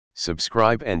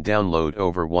Subscribe and download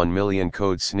over 1 million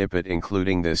code snippet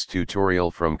including this tutorial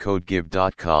from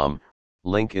codegive.com,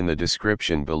 link in the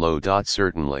description below.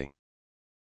 Certainly.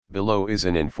 Below is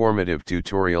an informative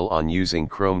tutorial on using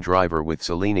ChromeDriver with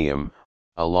Selenium,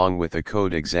 along with a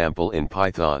code example in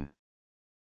Python.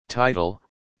 Title: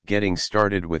 Getting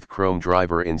Started with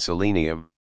ChromeDriver in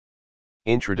Selenium.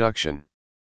 Introduction.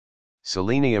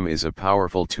 Selenium is a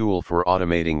powerful tool for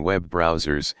automating web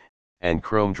browsers, and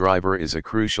ChromeDriver is a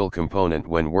crucial component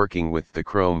when working with the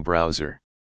Chrome browser.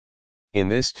 In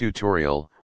this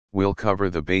tutorial, we'll cover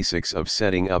the basics of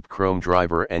setting up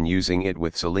ChromeDriver and using it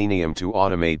with Selenium to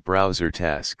automate browser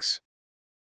tasks.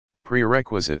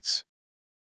 Prerequisites.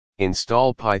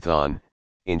 Install Python.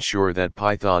 Ensure that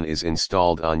Python is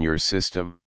installed on your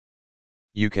system.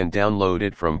 You can download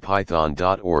it from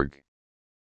python.org.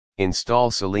 Install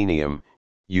Selenium.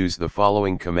 Use the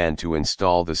following command to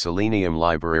install the Selenium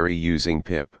library using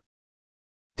pip.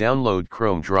 Download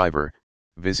ChromeDriver.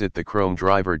 Visit the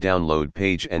ChromeDriver download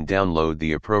page and download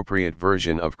the appropriate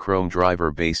version of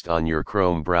ChromeDriver based on your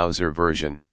Chrome browser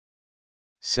version.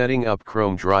 Setting up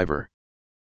ChromeDriver.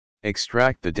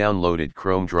 Extract the downloaded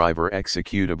ChromeDriver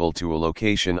executable to a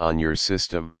location on your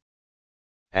system.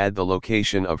 Add the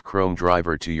location of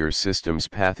ChromeDriver to your system's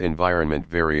path environment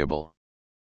variable.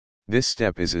 This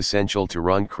step is essential to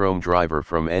run ChromeDriver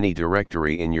from any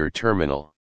directory in your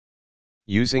terminal.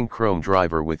 Using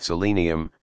ChromeDriver with Selenium,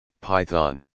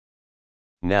 Python.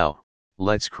 Now,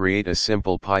 let's create a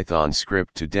simple Python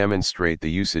script to demonstrate the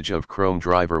usage of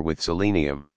ChromeDriver with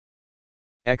Selenium.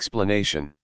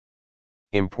 Explanation.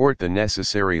 Import the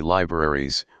necessary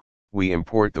libraries. We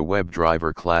import the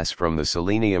WebDriver class from the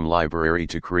Selenium library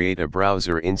to create a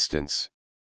browser instance.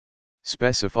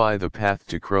 Specify the path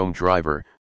to ChromeDriver.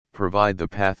 Provide the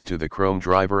path to the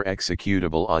ChromeDriver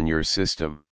executable on your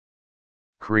system.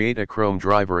 Create a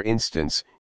ChromeDriver instance.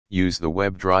 Use the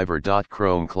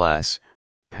WebDriver.Chrome class,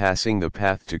 passing the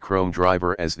path to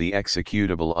ChromeDriver as the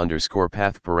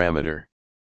executable_path parameter.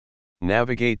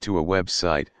 Navigate to a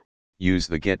website. Use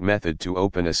the get method to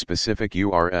open a specific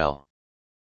URL.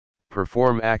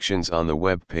 Perform actions on the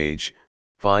web page.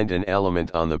 Find an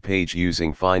element on the page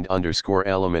using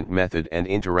find_element method and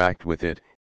interact with it.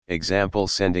 Example: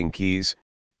 sending keys,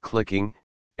 clicking,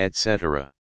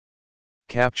 etc.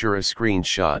 Capture a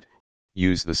screenshot.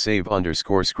 Use the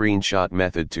save_screenshot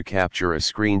method to capture a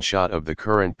screenshot of the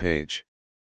current page.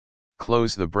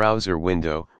 Close the browser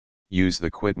window. Use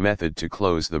the quit method to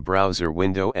close the browser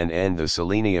window and end the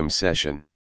Selenium session.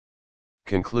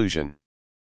 Conclusion.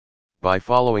 By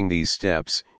following these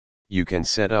steps, you can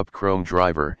set up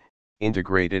ChromeDriver,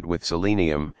 integrate it with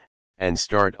Selenium, and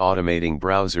start automating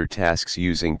browser tasks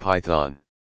using Python.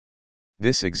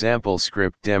 This example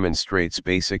script demonstrates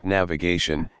basic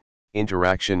navigation,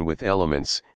 interaction with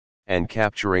elements, and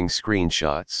capturing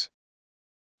screenshots.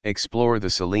 Explore the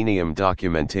Selenium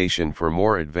documentation for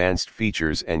more advanced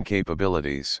features and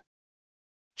capabilities.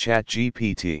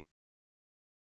 ChatGPT.